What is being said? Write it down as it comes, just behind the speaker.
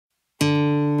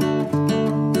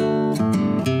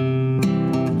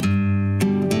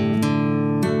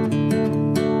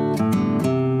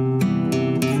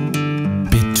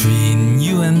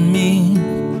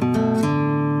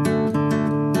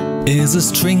is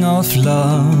a string of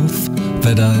love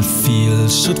that I feel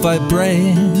should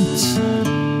vibrate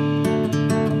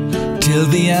till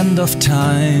the end of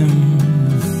time.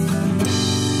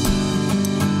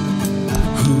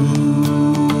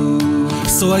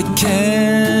 So I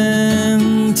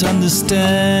can't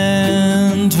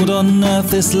understand what on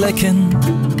earth is lacking,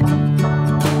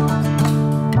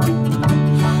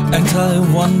 and I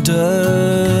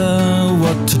wonder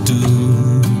what to do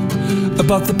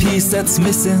about the piece that's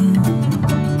missing.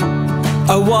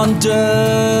 I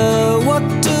wonder what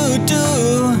to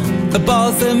do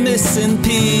about the missing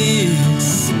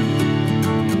piece.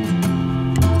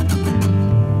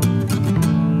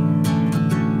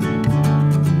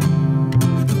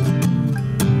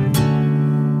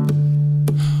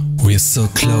 We're so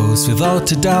close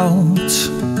without a doubt,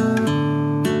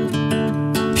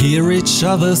 hear each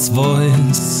other's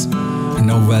voice,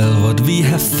 know well what we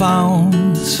have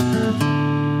found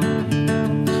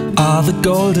are the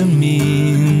golden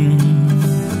mean.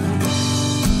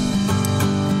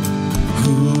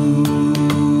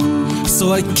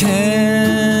 So I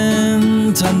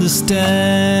can't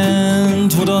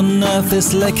understand what on earth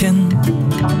is lacking,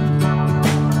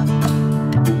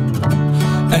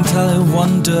 and I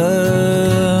wonder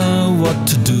what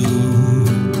to do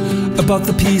about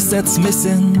the piece that's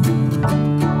missing.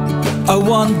 I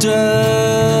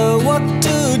wonder what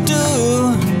to do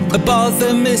about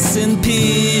the missing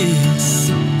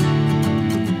piece.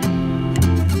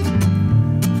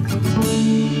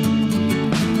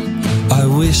 I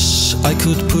wish I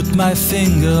could put my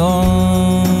finger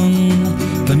on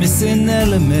the missing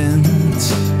element.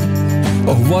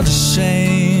 Oh, what a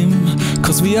shame,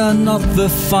 'cause we are not the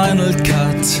final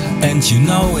cut, and you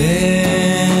know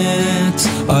it.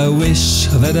 I wish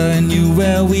that I knew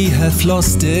where we have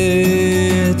lost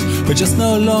it. We're just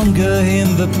no longer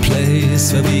in the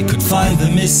place where we could find the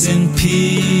missing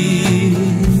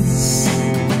piece.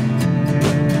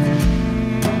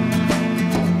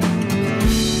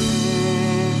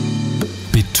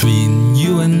 Between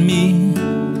you and me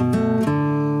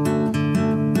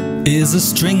is a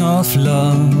string of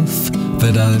love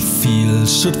that I feel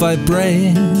should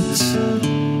vibrate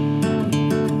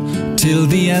till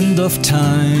the end of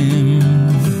time.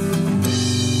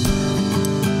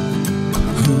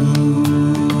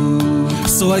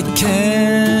 So I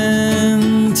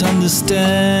can't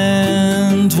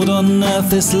understand what on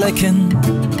earth is lacking,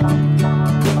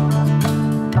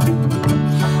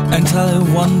 and I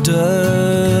wonder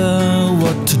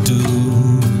what to do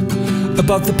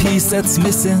about the piece that's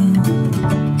missing.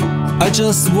 I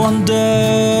just wonder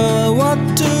what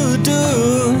to do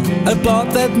about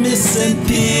that missing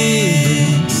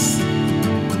piece.